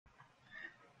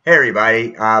Hey everybody,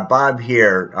 Bob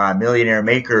here, Millionaire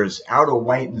Makers out of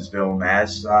Whitensville,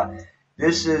 Mass.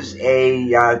 This is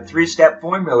a three-step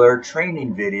formula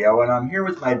training video, and I'm here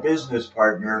with my business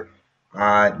partner,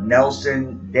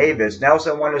 Nelson Davis.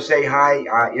 Nelson, want to say hi,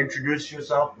 introduce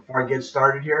yourself before I get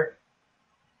started here?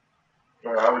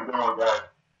 Yeah, how we doing, guys?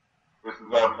 This is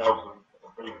Nelson. I'm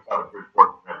based out of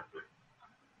Bridgeport, Connecticut.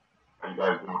 How you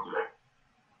guys doing today?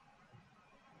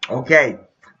 Okay,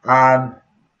 um,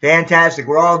 fantastic.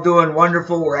 We're all doing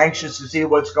wonderful. We're anxious to see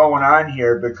what's going on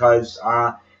here because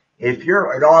if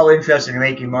you're at all interested in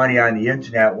making money on the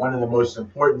internet, one of the most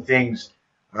important things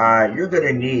you're going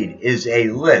to need is a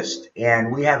list.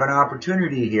 And we have an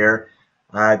opportunity here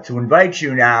to invite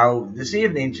you now this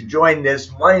evening to join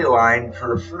this money line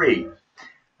for free.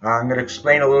 I'm going to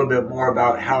explain a little bit more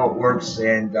about how it works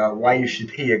and why you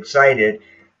should be excited.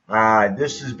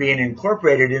 This is being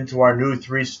incorporated into our new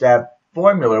three-step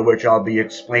formula, which I'll be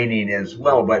explaining as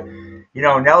well. But, you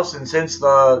know, Nelson, since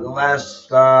the last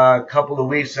couple of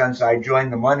weeks since I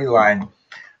joined the money line,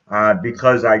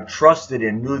 because I trusted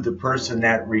and knew the person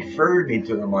that referred me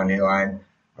to the money line,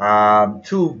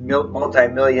 two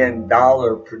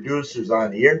multi-million-dollar producers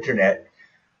on the internet,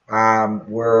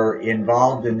 were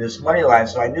involved in this money line.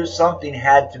 So I knew something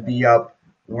had to be up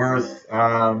worth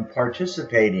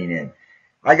participating in.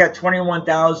 I got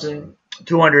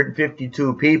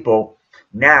 21,252 people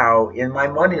now in my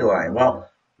money line. Well,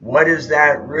 what does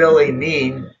that really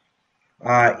mean,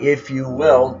 if you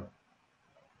will?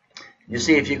 You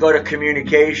see, if you go to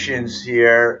communications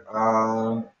here,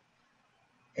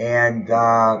 and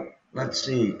let's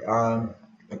see,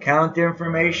 account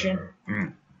information.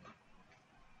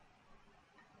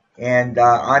 And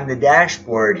on the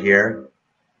dashboard here,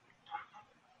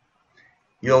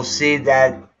 you'll see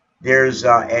that there's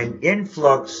an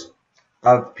influx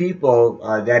of people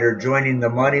that are joining the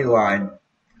money line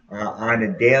on a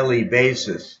daily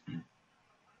basis.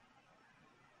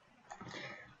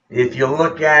 If you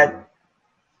look at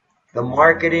the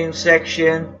marketing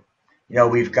section, you know,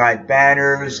 we've got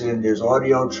banners and there's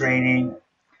audio training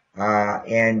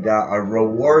and a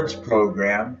rewards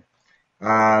program.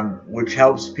 Which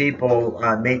helps people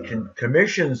make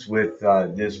commissions with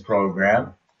this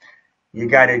program. You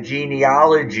got a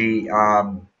genealogy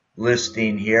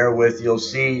listing here with, you'll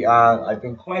see, I've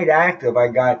been quite active. I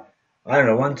got, I don't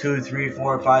know, 1, 2, 3,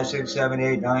 4, 5, 6, 7,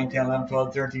 8, 9, 10, 11,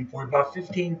 12, 13, 14, about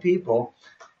 15 people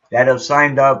that have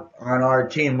signed up on our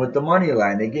team with the money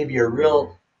line. They give you a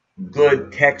real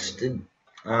good text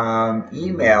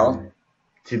email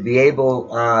to be able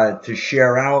to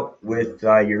share out with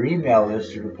your email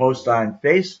list or to post on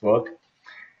Facebook.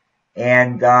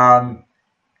 And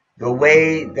the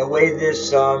way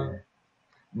this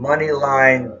money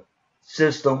line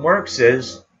system works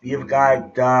is you've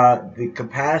got the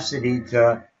capacity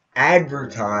to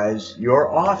advertise your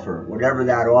offer, whatever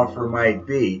that offer might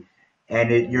be.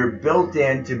 And you're built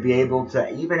in to be able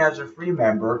to, even as a free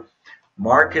member,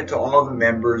 market to all the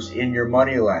members in your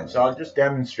money line. So I'll just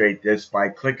demonstrate this by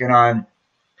clicking on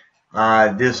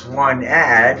this one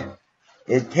ad.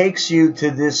 It takes you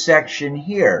to this section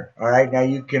here. All right, now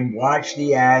you can watch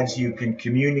the ads, you can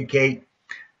communicate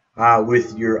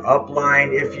with your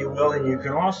upline, if you will, and you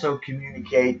can also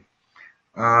communicate.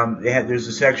 There's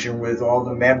a section with all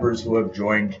the members who have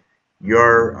joined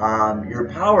your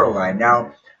power line.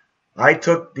 Now, I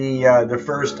took the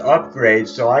first upgrade,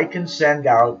 so I can send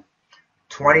out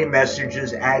 20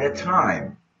 messages at a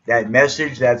time. That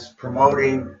message that's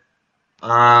promoting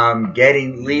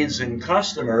getting leads and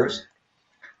customers,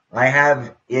 I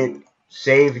have it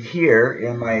saved here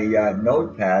in my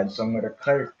notepad, so I'm going to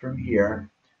cut it from here.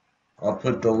 I'll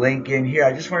put the link in here.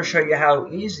 I just want to show you how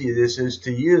easy this is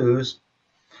to use.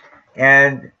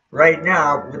 And right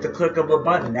now, with the click of a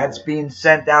button, that's being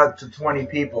sent out to 20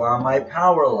 people on my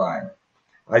power line.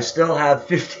 I still have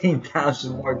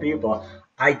 15,000 more people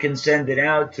I can send it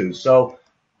out to. So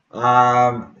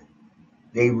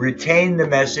they retain the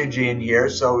message in here,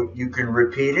 so you can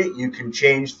repeat it. You can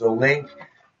change the link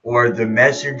or the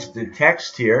message, the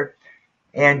text here.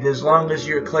 And as long as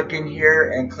you're clicking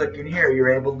here and clicking here, you're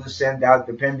able to send out,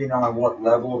 depending on what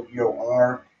level you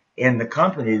are in the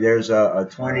company. There's a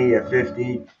 20, a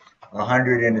 50, a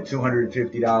 100, and a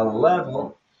 $250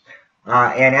 level.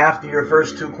 And after your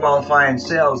first 2 qualifying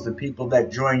sales, the people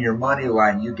that join your money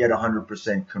line, you get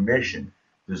 100% commission.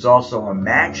 There's also a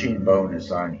matching bonus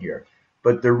on here.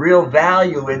 But the real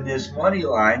value in this money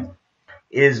line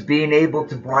is being able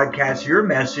to broadcast your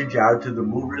message out to the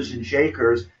movers and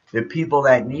shakers, the people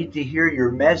that need to hear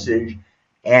your message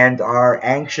and are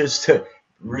anxious to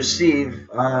receive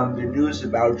the news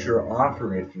about your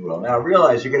offer, if you will. Now,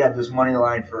 realize you're going to have this money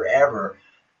line forever.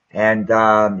 And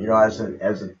you know,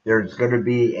 there's going to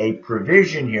be a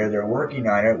provision here. They're working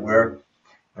on it where,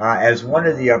 as one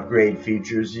of the upgrade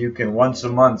features, you can once a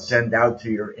month send out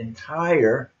to your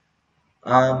entire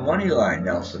money line,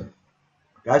 Nelson.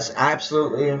 That's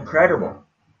absolutely incredible.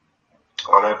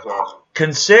 Oh, that's awesome.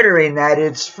 Considering that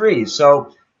it's free.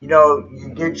 So, you know, you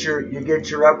get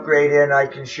your upgrade in. I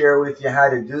can share with you how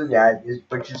to do that.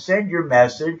 But you send your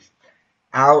message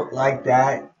out like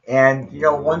that, and you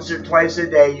know, once or twice a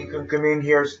day, you can come in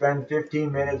here, spend 15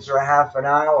 minutes or a half an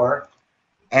hour,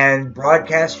 and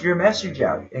broadcast your message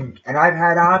out. And I've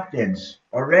had opt-ins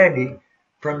already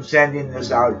from sending this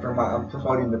out. I'm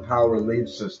promoting the Power Lead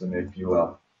system, if you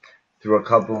will, through a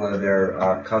couple of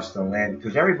their custom land,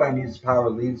 because everybody needs a Power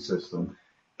Lead system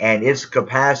and its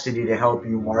capacity to help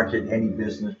you market any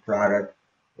business product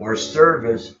or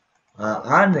service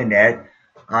on the net.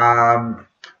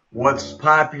 What's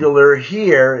popular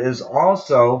here is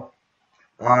also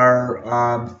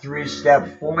our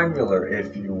three-step formula,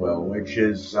 if you will, which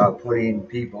is putting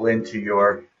people into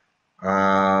your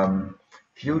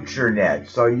future net.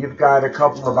 So you've got a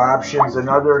couple of options.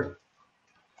 Another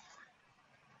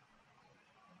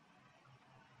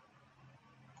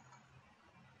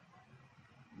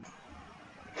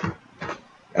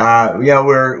yeah,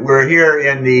 we're here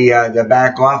in the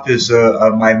back office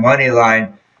of my money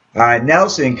line.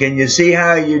 Nelson, can you see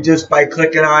how you just by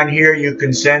clicking on here you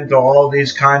can send to all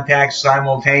these contacts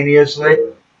simultaneously?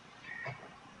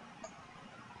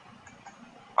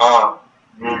 The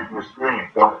screen.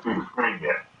 Don't see the screen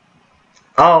yet.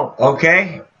 Oh,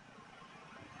 okay.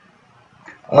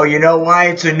 Oh, you know why?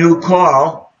 It's a new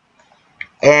call,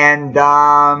 and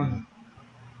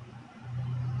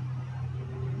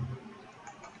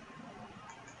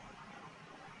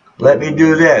let me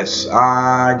do this.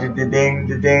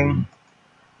 Ding.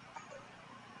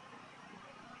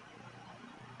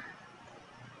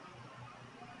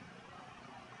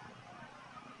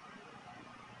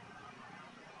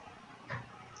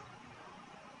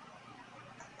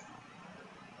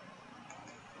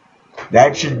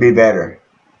 That should be better.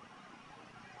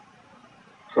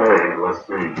 Okay, let's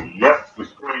see. Yep, the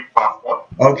screen popped up.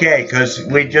 Okay, because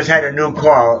we just had a new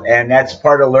call, and that's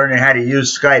part of learning how to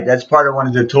use Skype. That's part of one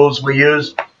of the tools we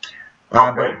use.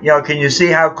 But you know, can you see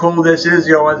how cool this is?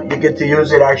 You know, you get to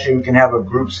use it. Actually, we can have a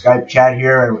group Skype chat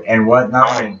here and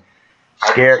whatnot, and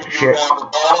share.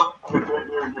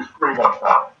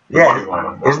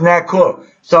 Yeah, isn't that cool?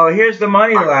 So here's the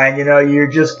money line. You know, you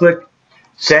just click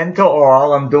send to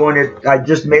all. I'm doing it. I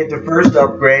just made the first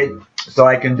upgrade, so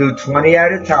I can do 20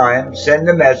 at a time. Send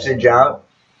the message out.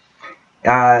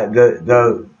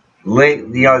 The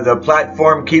link, you know, the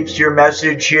platform keeps your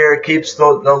message here, keeps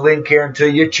the link here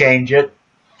until you change it.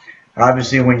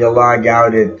 Obviously, when you log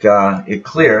out, it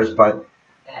clears. But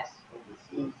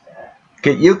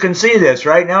you can see this,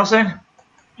 right, Nelson?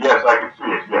 Yes, I can see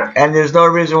it. Yes. And there's no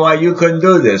reason why you couldn't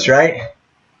do this, right?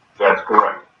 That's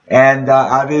correct. And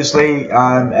obviously,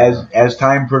 as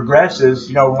time progresses,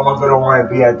 you know, we're all going to want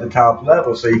to be at the top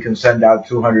level, so you can send out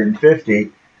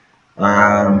 250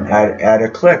 at a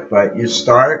click. But you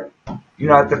start, you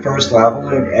know, at the first level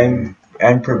and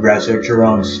progress at your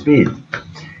own speed,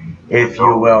 if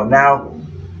you will. Now,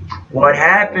 what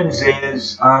happens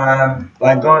is,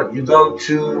 you go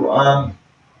to,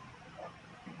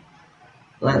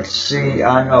 let's see,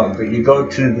 no, but you go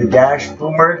to the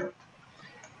dashboard.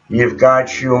 You've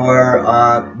got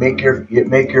your make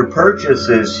your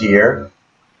purchases here.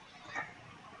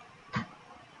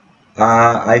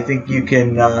 I think you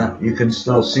can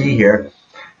still see here.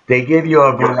 They give you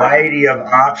a variety of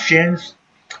options.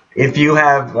 If you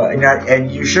have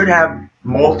and you should have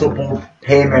multiple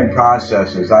payment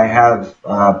processes. I have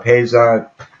Payza,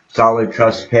 Solid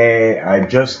Trust Pay. I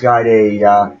just got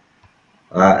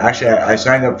actually I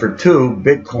signed up for 2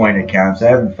 Bitcoin accounts. I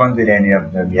haven't funded any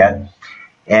of them yet.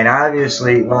 And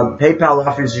obviously, well, PayPal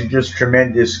offers you just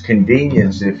tremendous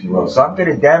convenience, if you will. So I'm going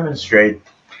to demonstrate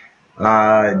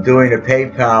doing a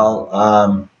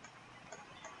PayPal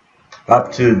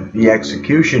up to the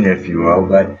execution, if you will.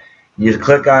 But you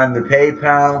click on the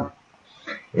PayPal.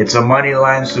 It's a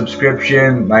MoneyLine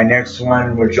subscription. My next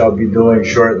one, which I'll be doing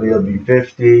shortly, will be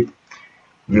 $50.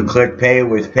 You click Pay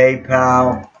with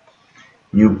PayPal.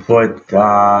 You put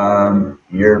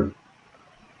your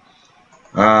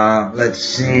let's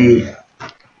see. All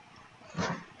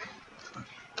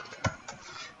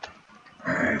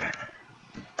right.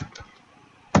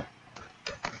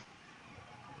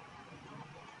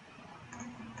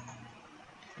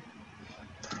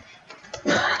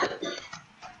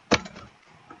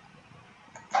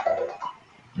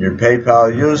 Your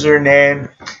PayPal username.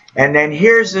 And then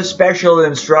here's the special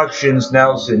instructions,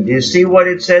 Nelson. Do you see what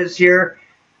it says here?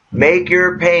 Make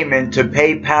your payment to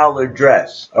PayPal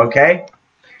address, okay?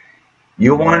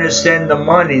 You want to send the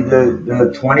money,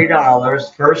 the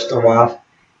 $20, first of all,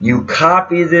 you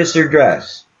copy this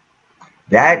address.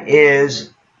 That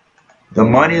is the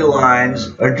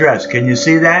MoneyLine's address. Can you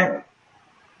see that?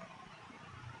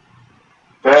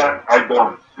 That I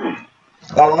don't see.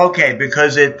 Oh, okay,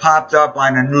 because it popped up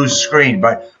on a new screen.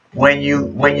 But when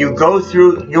you go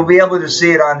through, you'll be able to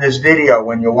see it on this video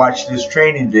when you watch this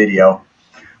training video.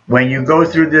 When you go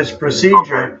through this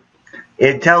procedure,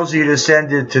 it tells you to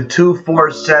send it to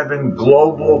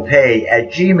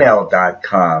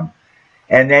 247globalpay@gmail.com.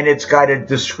 And then it's got a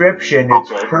description.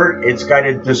 It's got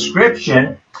a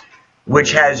description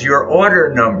which has your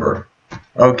order number.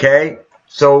 Okay?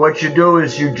 So what you do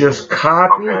is you just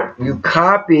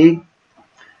copy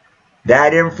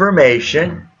that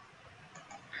information,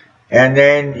 and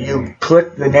then you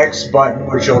click the next button,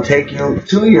 which will take you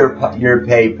to your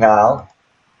PayPal.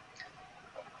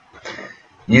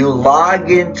 You log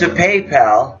into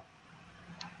PayPal.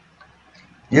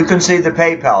 You can see the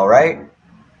PayPal, right?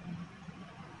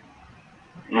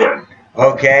 Yes.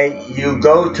 Okay, you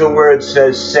go to where it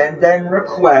says send and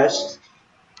request,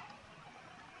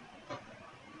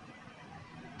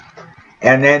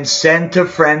 and then send to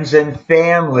friends and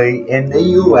family in the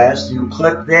U.S. You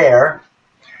click there,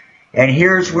 and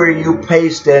here's where you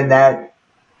paste in that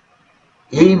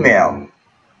email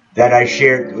that I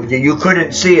shared. You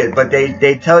couldn't see it, but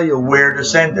they tell you where to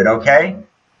send it, okay?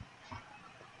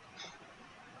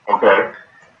 Okay.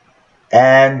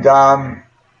 And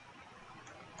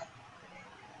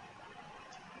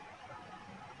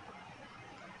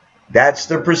that's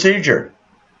the procedure.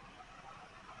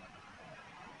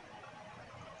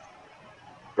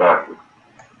 Gotcha.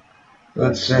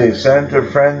 Let's see, send to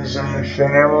friends and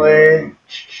family.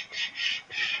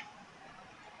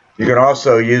 You can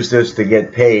also use this to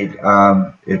get paid.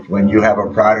 When you have a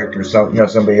product or something,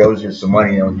 somebody owes you some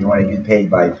money, you want to get paid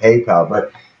by PayPal.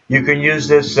 But you can use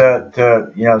this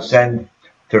to, send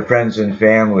to friends and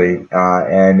family,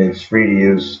 and it's free to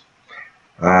use,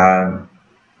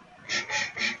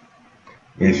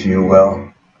 if you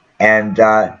will. And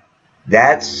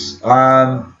that's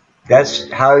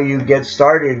how you get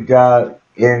started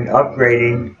in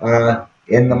upgrading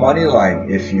in the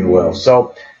MoneyLine, if you will.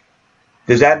 So,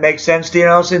 does that make sense to you,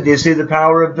 Nelson? Do you see the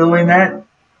power of doing that?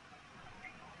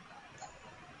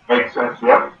 Makes sense,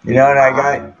 yep. And I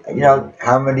got,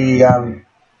 how many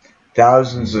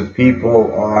thousands of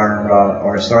people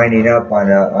are signing up on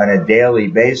a daily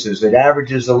basis. It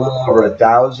averages a little over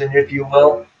 1,000, if you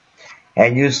will.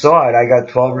 And you saw it. I got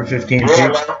 12 or 15 people.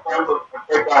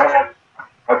 I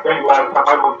think last time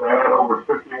I looked, I had over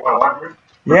 5,100.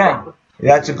 Yeah,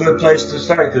 that's a good place to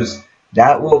start, because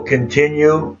that will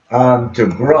continue to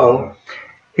grow.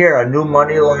 Here, a new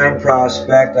MoneyLine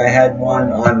prospect. I had one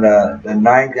on the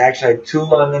 9th. Actually, I had two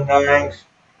on the 9th.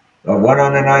 One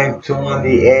on the 9th, two on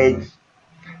the 8th.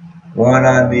 One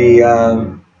on the,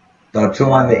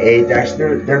 two on the 8th.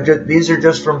 Actually, these are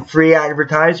just from free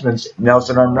advertisements,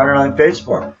 Nelson, I'm running on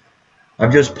Facebook.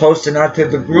 I'm just posting out to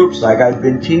the groups like I've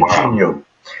been teaching you.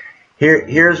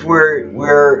 Here's where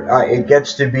it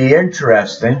gets to be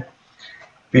interesting,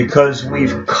 because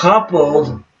we've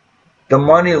coupled the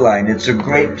MoneyLine. It's a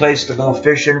great place to go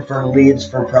fishing for leads,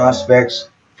 for prospects,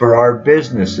 for our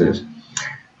businesses.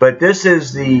 But this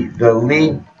is the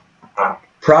lead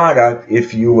product,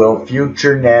 if you will,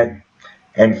 FutureNet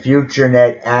and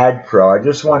FutureNet Ad Pro. I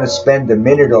just want to spend a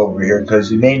minute over here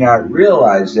because you may not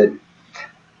realize it.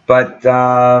 But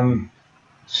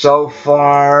so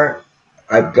far,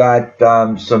 I've got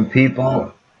some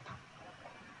people,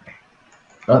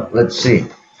 let's see,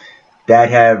 that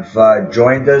have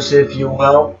joined us, if you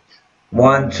will.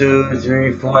 1, 2,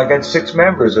 3, 4. I got 6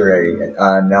 members already,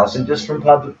 Nelson, just from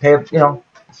public pay,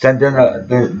 sending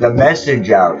the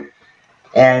message out.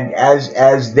 And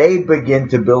as they begin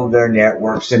to build their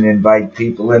networks and invite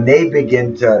people, and they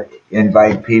begin to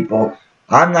invite people,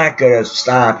 I'm not going to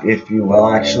stop, if you will.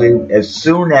 Actually, as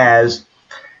soon as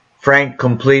Frank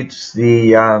completes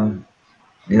the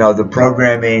the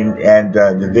programming and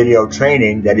the video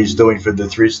training that he's doing for the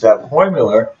 3-step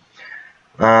formula,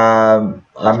 I'm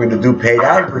going to do paid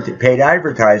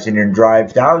advertising and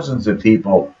drive thousands of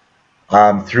people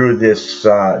through this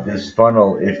this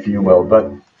funnel, if you will.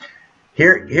 But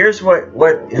here's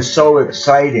what is so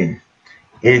exciting,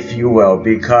 if you will,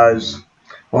 because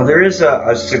there is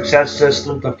a success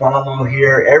system to follow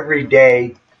here. Every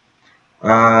day,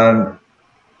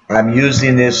 I'm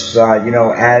using this,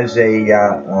 as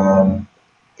a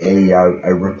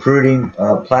recruiting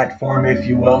platform, if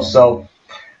you will. So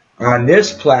on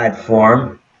this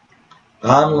platform,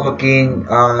 I'm looking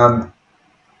to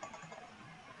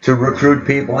recruit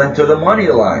people into the money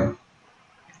line.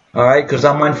 All right, because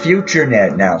I'm on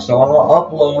FutureNet now. So I'll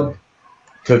upload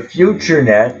to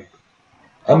FutureNet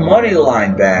a money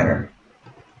line banner.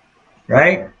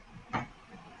 Right?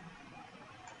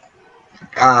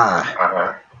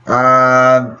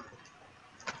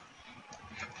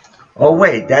 Oh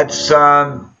wait, that's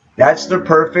the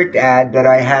perfect ad that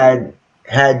I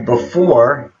had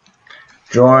before.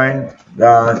 Join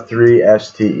the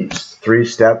 3STs,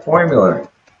 3-step formula.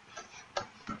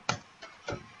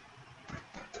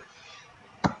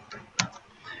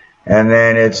 And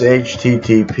then it's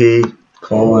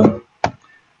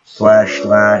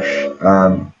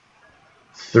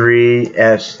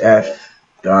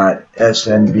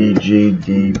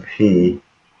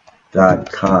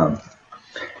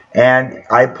And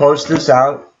I post this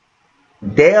out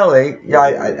daily. Yeah,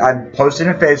 I'm posting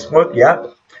on Facebook,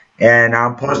 yep. And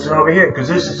I'm posting over here because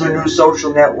this is a new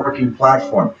social networking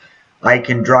platform. I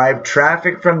can drive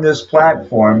traffic from this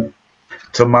platform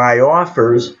to my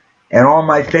offers, and on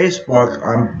my Facebook,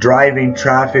 I'm driving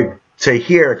traffic to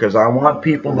here because I want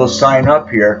people to sign up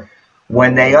here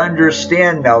when they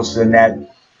understand, Nelson, that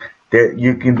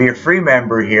you can be a free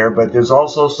member here, but there's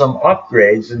also some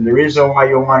upgrades. And the reason why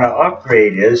you want to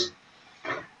upgrade is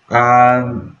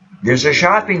there's a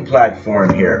shopping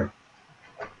platform here.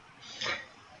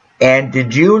 And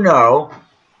did you know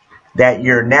that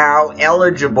you're now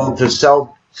eligible to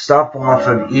sell stuff off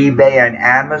of eBay and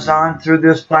Amazon through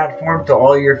this platform to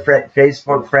all your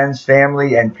Facebook friends,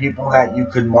 family, and people that you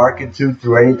could market to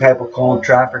through any type of cold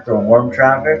traffic or warm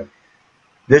traffic?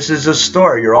 This is a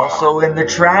store. You're also in the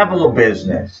travel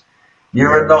business.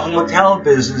 You're in the hotel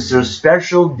business. There's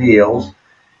special deals.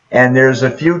 And there's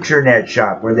a FutureNet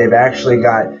shop where they've actually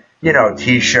got, you know,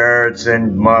 T-shirts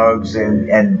and mugs and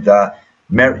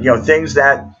you know, things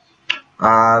that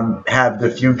have the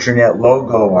FutureNet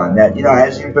logo on that. You know,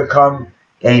 as you become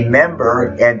a member,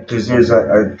 and because there's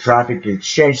a traffic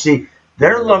exchange, see,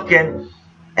 they're looking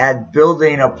at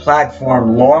building a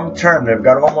platform long term. They've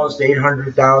got almost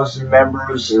 800,000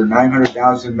 members or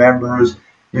 900,000 members.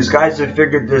 These guys have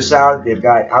figured this out. They've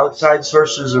got outside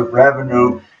sources of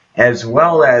revenue as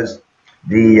well as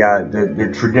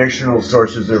the traditional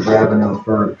sources of revenue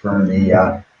for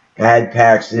the ad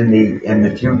packs in the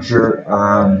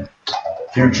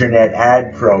FutureNet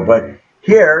Ad Pro. But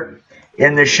here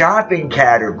in the shopping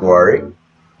category,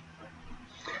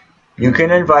 you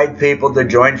can invite people to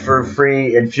join for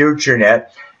free in FutureNet.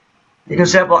 You can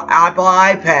sell Apple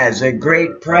iPads at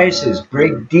great prices,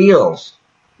 great deals,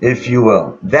 if you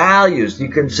will. Values. You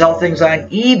can sell things on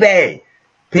eBay.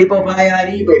 People buy on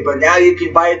eBay, but now you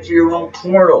can buy it through your own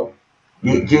portal.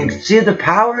 Do you see the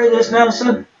power of this,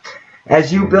 Nelson?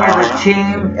 As you build a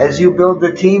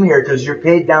team, here, because you're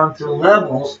paid down through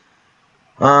levels,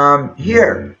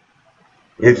 here,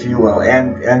 if you will,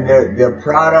 and the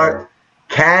product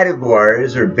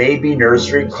categories are baby,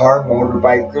 nursery, car,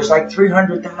 motorbike. There's like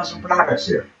 300,000 products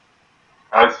here.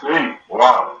 I see.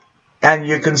 Wow. And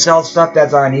you can sell stuff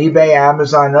that's on eBay,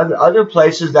 Amazon, other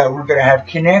places that we're going to have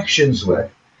connections with.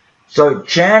 So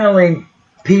channeling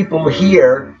people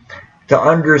here to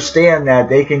understand that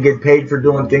they can get paid for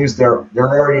doing things they're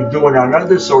already doing on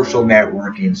other social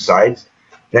networking sites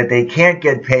that they can't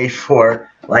get paid for,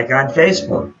 like on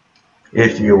Facebook,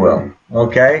 if you will.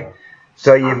 Okay?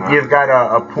 So you've got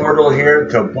a portal here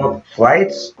to book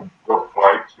flights. Book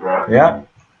flights, right? Yeah.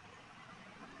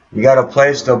 You got a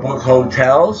place to book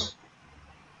hotels.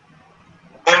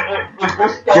 And is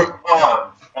this stuff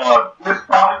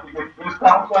discount? You get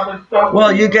discounts on this stuff?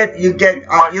 Well,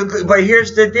 but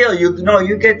here's the deal.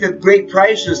 You get the great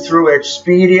prices through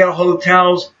Expedia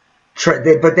hotels,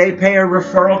 but they pay a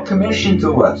referral commission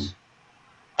to us.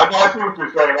 I see what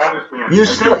you're saying. I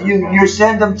understand. You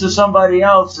send them to somebody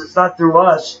else. It's not through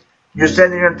us. You're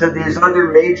sending them to these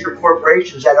other major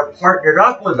corporations that have partnered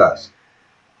up with us.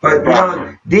 But you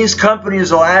know, these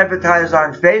companies will advertise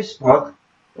on Facebook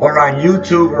or on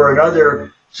YouTube or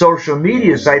another social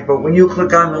media site, but when you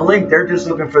click on the link, they're just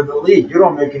looking for the lead. You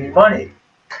don't make any money.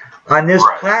 On this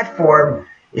platform,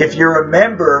 if you're a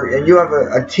member and you have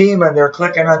a team and they're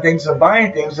clicking on things and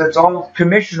buying things, it's all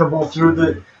commissionable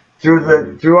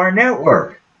through our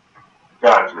network.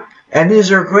 Gotcha. And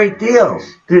these are great deals.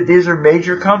 These are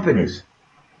major companies.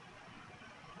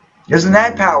 Isn't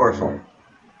that powerful?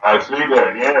 I see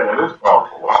that. Yeah, that is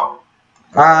powerful. Wow.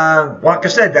 Like I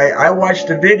said, I watched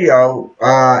the video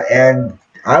and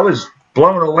I was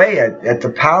blown away at the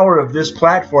power of this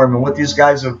platform and what these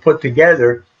guys have put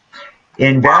together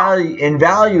in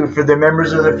value for the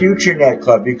members of the FutureNet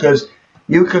Club. Because,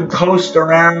 you can coast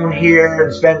around here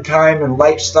and spend time and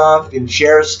like stuff and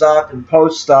share stuff and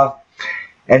post stuff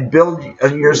and build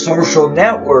your social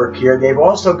network here. They've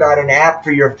also got an app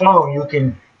for your phone. You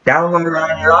can download it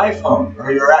on your iPhone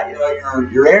or your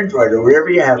Android or wherever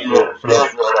you have it.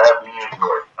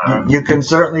 You can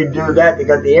certainly do that. They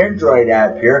got the Android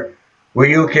app here where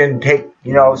you can take,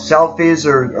 selfies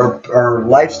or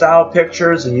lifestyle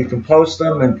pictures, and you can post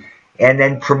them and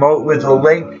then promote with a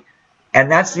link. And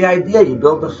that's the idea. You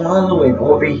build the following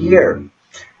over here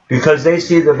because they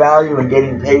see the value in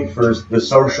getting paid for the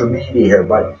social media here.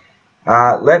 But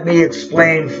let me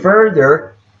explain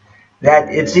further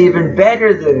that it's even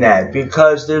better than that,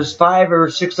 because there's 5 or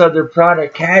 6 other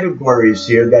product categories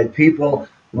here that people,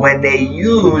 when they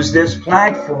use this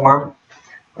platform,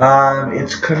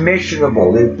 it's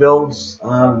commissionable. It builds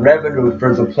revenue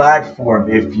for the platform,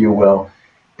 if you will.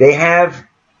 They have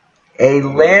a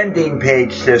landing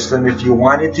page system if you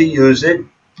wanted to use it.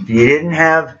 If you didn't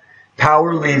have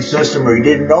Power Lead System or you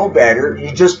didn't know better,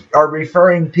 you just are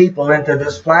referring people into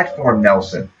this platform,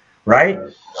 Nelson, right?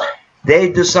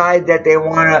 They decide that they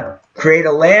want to create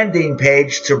a landing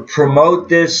page to promote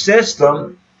this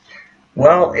system.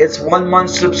 Well, it's 1 month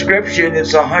subscription.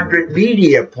 It's 100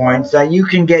 media points. Now, you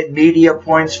can get media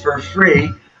points for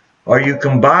free or you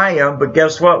can buy them, but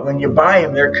guess what? When you buy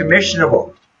them, they're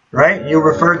commissionable, right? You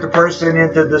refer the person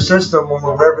into the system,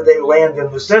 or wherever they land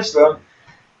in the system,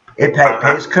 it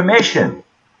pays commission.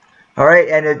 All right,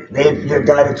 and they've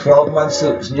got a 12-month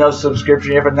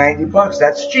subscription here for $90.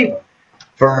 That's cheap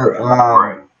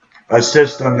for a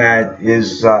system that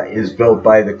is built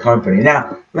by the company.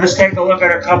 Now, let's take a look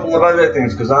at a couple of other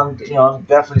things, because I'm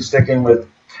definitely sticking with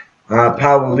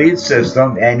Power Lead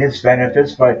System and its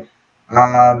benefits. But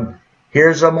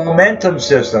here's a momentum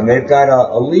system. They've got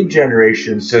a lead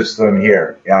generation system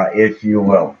here, if you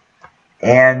will,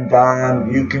 and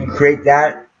you can create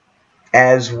that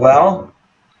as well.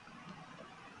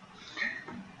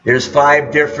 There's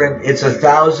 5 different, it's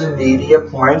 1,000 media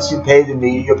points. You pay the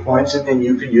media points, and then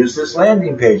you can use this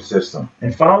landing page system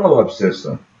and follow-up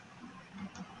system.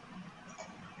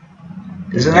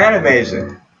 Isn't that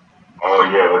amazing? Oh,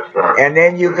 yeah, that's right. And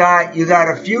then you got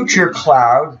a future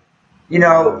cloud.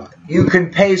 You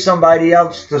can pay somebody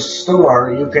else to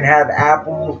store. You can have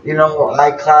Apple,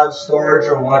 iCloud storage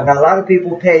or whatnot. A lot of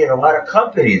people pay, and a lot of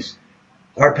companies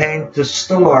are paying to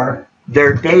store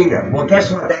their data. Well,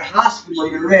 guess what? That hospital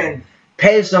you're in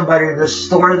pays somebody to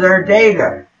store their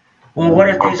data. Well, what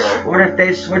if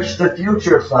they switch to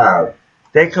Future Cloud?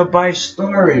 They could buy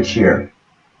storage here,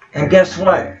 and guess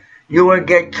what? You would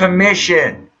get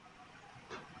commission.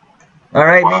 All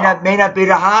right, may not be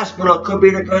the hospital. It could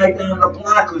be the guy down the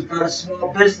block who's got a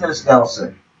small business,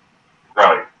 Nelson.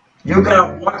 Right. You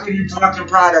got walking and talking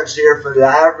products here for the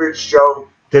average Joe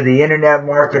to the internet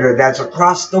marketer that's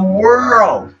across the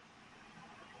world.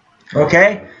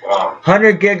 Okay? Wow.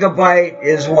 100 gigabyte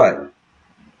is what?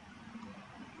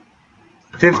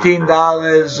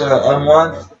 $15 a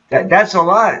month. That's a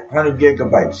lot, 100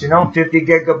 gigabytes. 50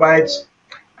 gigabytes,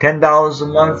 $10 a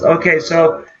month. Okay,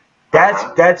 so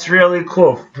that's really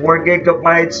cool. 4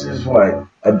 gigabytes is what?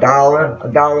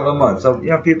 $1 a month. So,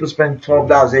 people spend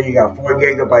 $12. There you got 4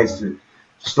 gigabytes to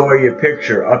store your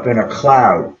picture up in a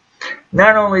cloud.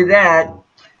 Not only that,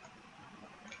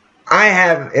 I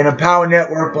have, in a Power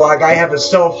Network blog, I have a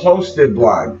self-hosted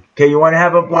blog. Okay, you want to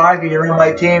have a blog and you're in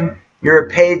my team, you're a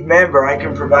paid member, I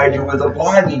can provide you with a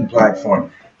blogging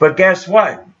platform. But guess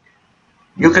what?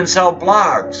 You can sell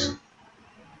blogs.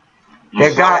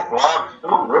 They got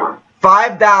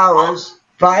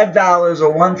 $5 a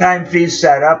one-time fee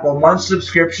setup, a month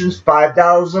subscriptions,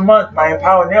 $5 a month. My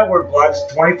Empower Network blog is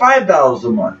 $25 a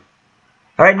month.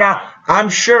 All right, now, I'm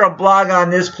sure a blog on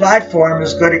this platform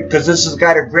is good, because this has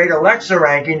got a great Alexa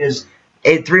ranking. There's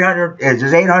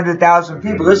 800,000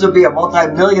 people. This will be a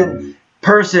multi-million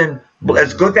person.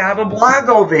 It's good to have a blog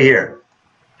over here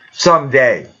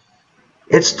someday.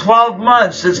 It's 12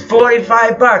 months. It's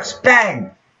 $45.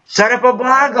 Bang. Set up a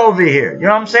blog over here. You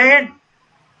know what I'm saying?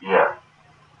 Yeah.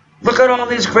 Look at all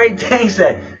these great things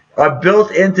that are built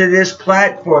into this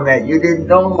platform that you didn't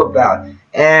know about.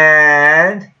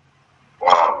 And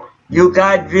you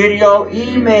got video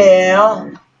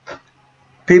email.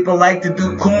 People like to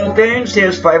do cool things.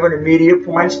 Here's 500 media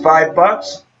points,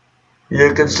 $5.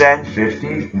 You can send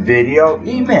 50 video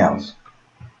emails.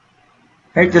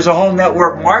 Hey, there's a whole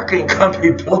network marketing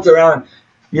company built around,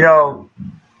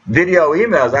 video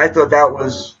emails. I thought that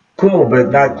was cool, but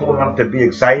not cool enough to be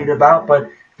excited about. But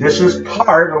this is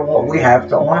part of what we have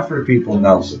to offer people,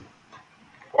 Nelson.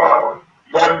 Wow.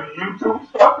 You got any YouTube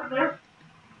stuff in there?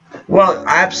 Well,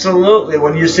 absolutely.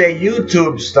 When you say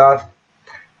YouTube stuff,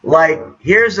 like,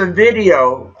 here's a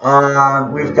video.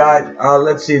 We've got,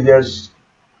 let's see, there's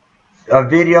a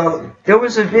video. There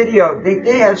was a video.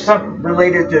 They have something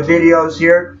related to videos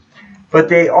here, but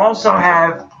they also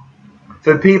have,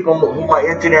 for people who are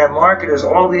internet marketers,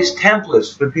 all these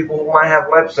templates for people who want to have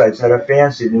websites that are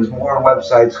fancy. There's more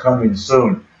websites coming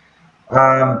soon.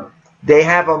 They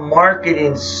have a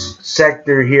marketing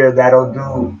sector here that'll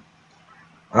do,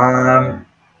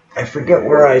 I forget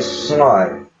where I saw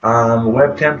it.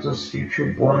 Web templates,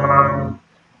 future blog,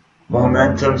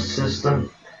 momentum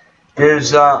system.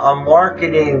 There's a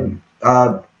marketing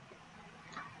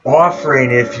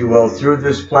offering, if you will, through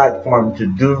this platform to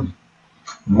do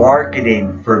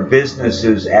marketing for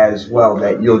businesses as well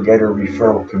that you'll get a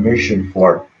referral commission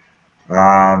for,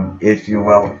 if you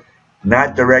will.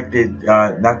 Not directed,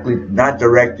 not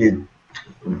directed,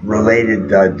 related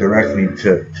directly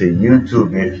to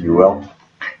YouTube, if you will.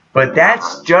 But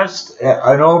that's just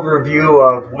an overview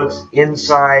of what's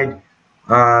inside,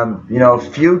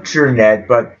 FutureNet.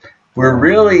 But we're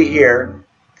really here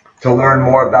to learn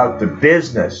more about the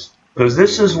business, because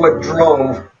this is what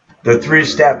drove the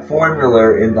three-step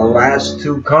formula in the last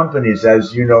two companies.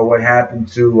 As you know, what happened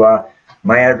to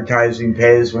My Advertising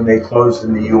Pays when they closed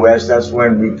in the U.S. That's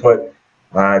when we put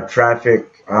Traffic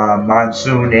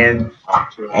Monsoon in,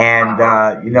 and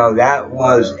that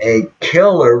was a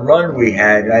killer run we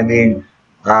had. I mean,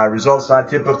 results not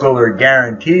typical or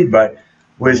guaranteed, but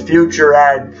with Future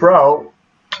Ad Pro,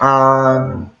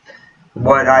 from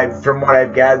what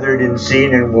I've gathered and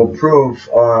seen and will prove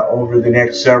over the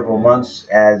next several months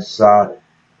as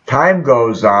time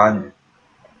goes on,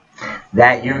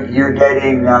 that you're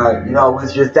getting,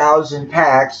 with your 1,000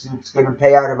 packs, it's going to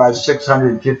pay out about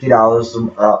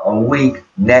 $650 a week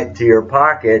net to your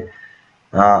pocket.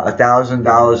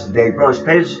 $1,000 a day gross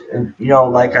pays,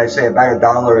 like I say, about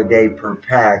 $1 a day per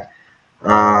pack.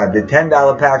 The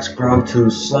 $10 packs grow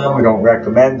too slow. We don't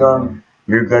recommend them.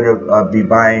 You're going to be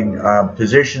buying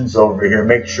positions over here.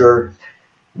 Make sure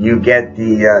you get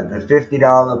the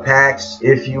 $50 packs,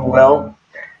 if you will.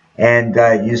 And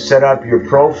you set up your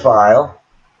profile.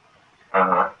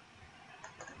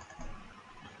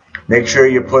 Make sure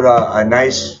you put a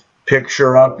nice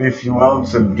picture up, if you will, and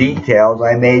some details.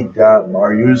 I made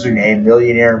our username,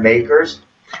 Millionaire Makers.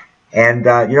 And,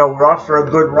 we're off for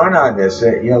a good run on this.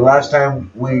 Last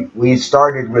time we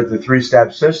started with the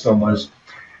three-step system was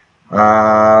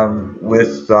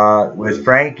with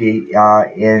Frankie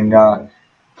in,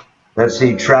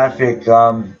 Traffic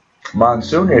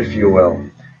Monsoon, if you will.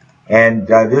 And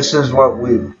this is what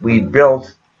we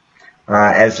built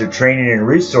as a training and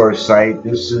resource site.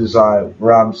 This is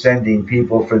where I'm sending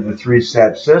people for the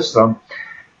three-step system.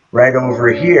 Right over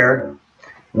here,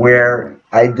 where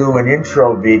I do an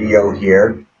intro video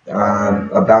here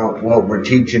about what we're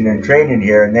teaching and training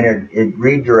here, and then it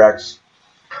redirects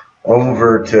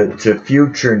over to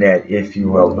FutureNet, if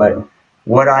you will. But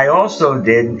what I also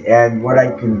did, and what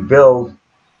I can build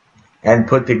and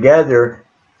put together,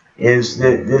 is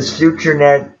this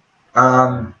FutureNet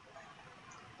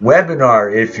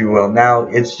webinar, if you will. Now,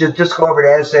 it's just go over to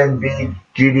SNB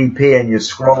GDP and you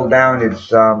scroll down.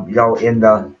 It's in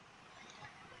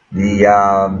the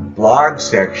blog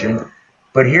section.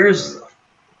 But here's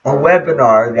a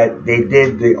webinar that they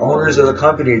did. The owners of the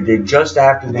company did just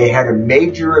after they had a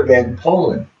major event in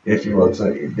Poland, if you will.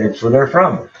 So that's where they're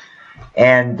from,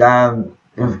 and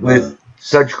with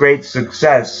such great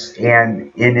success,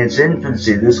 and in its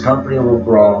infancy, this company will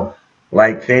grow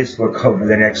like Facebook over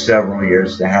the next several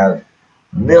years to have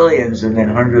millions and then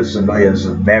hundreds of millions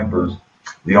of members.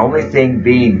 The only thing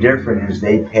being different is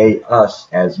they pay us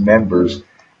as members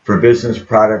for business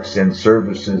products and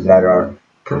services that are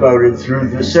promoted through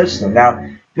the system. Now,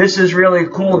 this is really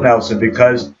cool, Nelson,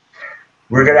 because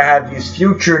we're going to have these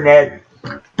FutureNet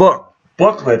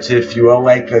booklets, if you will,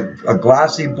 like a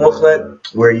glossy booklet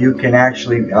where you can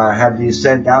actually have these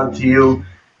sent out to you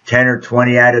 10 or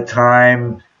 20 at a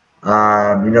time.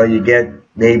 You get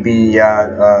maybe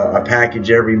a package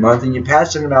every month, and you're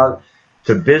passing them out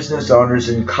to business owners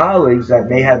and colleagues that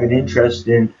may have an interest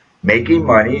in making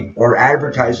money or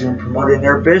advertising and promoting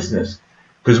their business.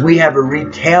 Because we have a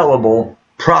retailable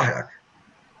product.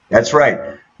 That's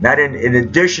right. Not in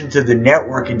addition to the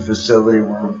networking facility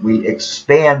where we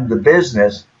expand the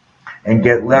business and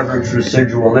get leveraged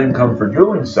residual income for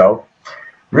doing so.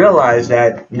 Realize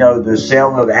that, the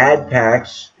sale of ad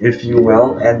packs, if you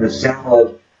will, and the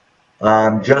sale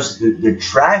of just the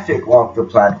traffic off the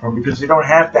platform, because you don't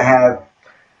have to have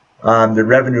the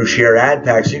revenue share ad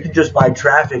packs. You can just buy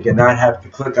traffic and not have to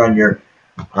click on your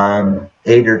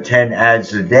 8 or 10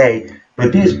 ads a day.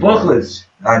 But these booklets,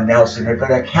 Nelson, are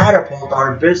going to catapult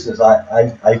our business.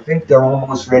 I think they're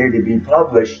almost ready to be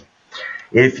published,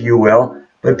 if you will.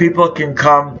 But people can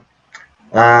come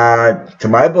to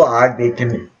my blog. They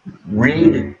can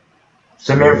read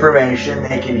some information.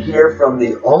 They can hear from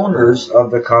the owners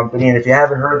of the company. And if you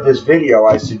haven't heard this video,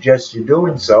 I suggest you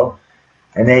doing so.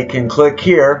 And they can click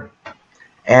here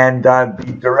and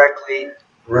be directly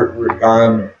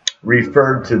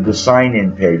referred to the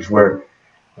sign-in page where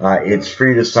it's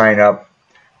free to sign up.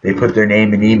 They put their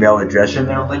name and email address and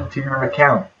they're linked to your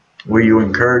account where you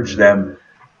encourage them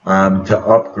to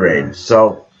upgrade.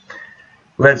 So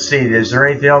let's see, is there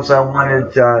anything else I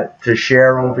wanted to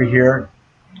share over here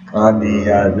on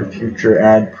the Future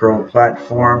Ad Pro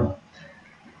platform?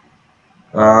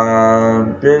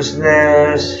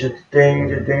 Business,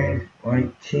 today, my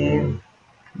team,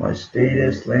 my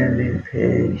status, landing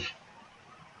page,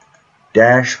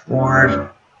 dashboard.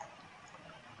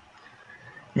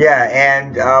 Yeah,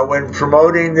 and when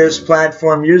promoting this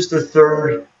platform, use the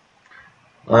third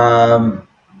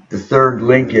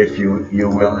link, if you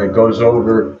will. It goes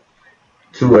over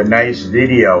to a nice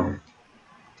video.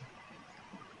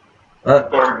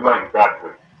 Third link,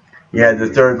 gotcha. Yeah, the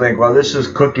third link. Well, this is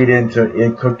cookied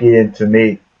into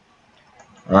me.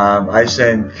 I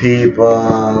send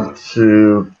people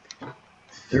to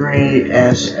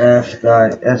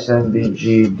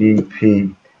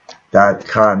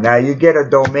 3sf.smbgdp.com. Now you get a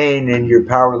domain in your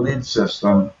Power Lead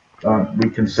system. We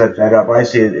can set that up. I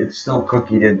see it's still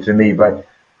cookied into me, but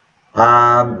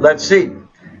let's see.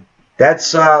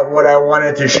 That's what I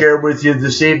wanted to share with you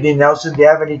this evening. Nelson, do you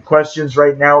have any questions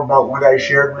right now about what I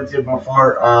shared with you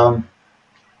before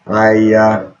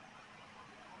I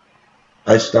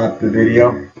stopped the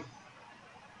video?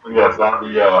 Yes,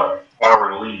 on the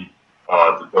Power Lead,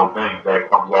 the domain that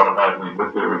comes automatically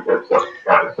with it, or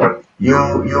that's up.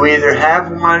 You either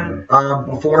have one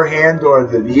beforehand, or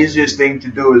the easiest thing to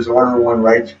do is order one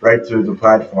right through the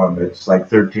platform. It's like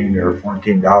 $13 or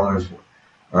 $14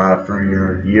 for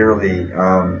your yearly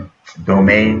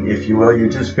domain, if you will. You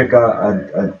just pick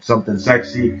something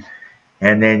sexy,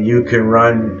 and then you can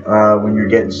run when you're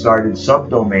getting started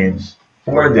subdomains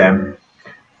for them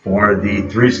for the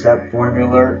 3-step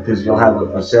formula, because you'll have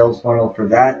a sales funnel for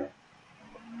that.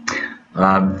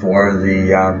 For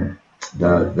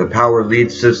the Power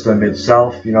Lead system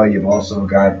itself, you've also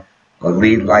got a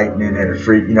lead lightning and a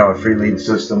free lead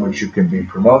system which you can be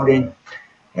promoting.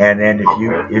 And then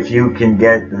if you can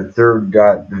get the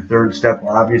third step,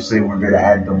 obviously we're going to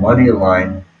add the money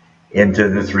line into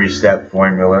the 3-step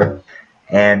formula,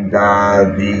 and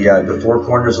the Four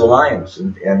Corners Alliance,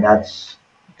 and that's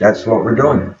what we're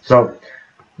doing. So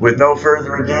with no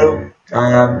further ado,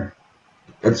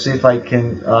 let's see if I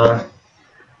can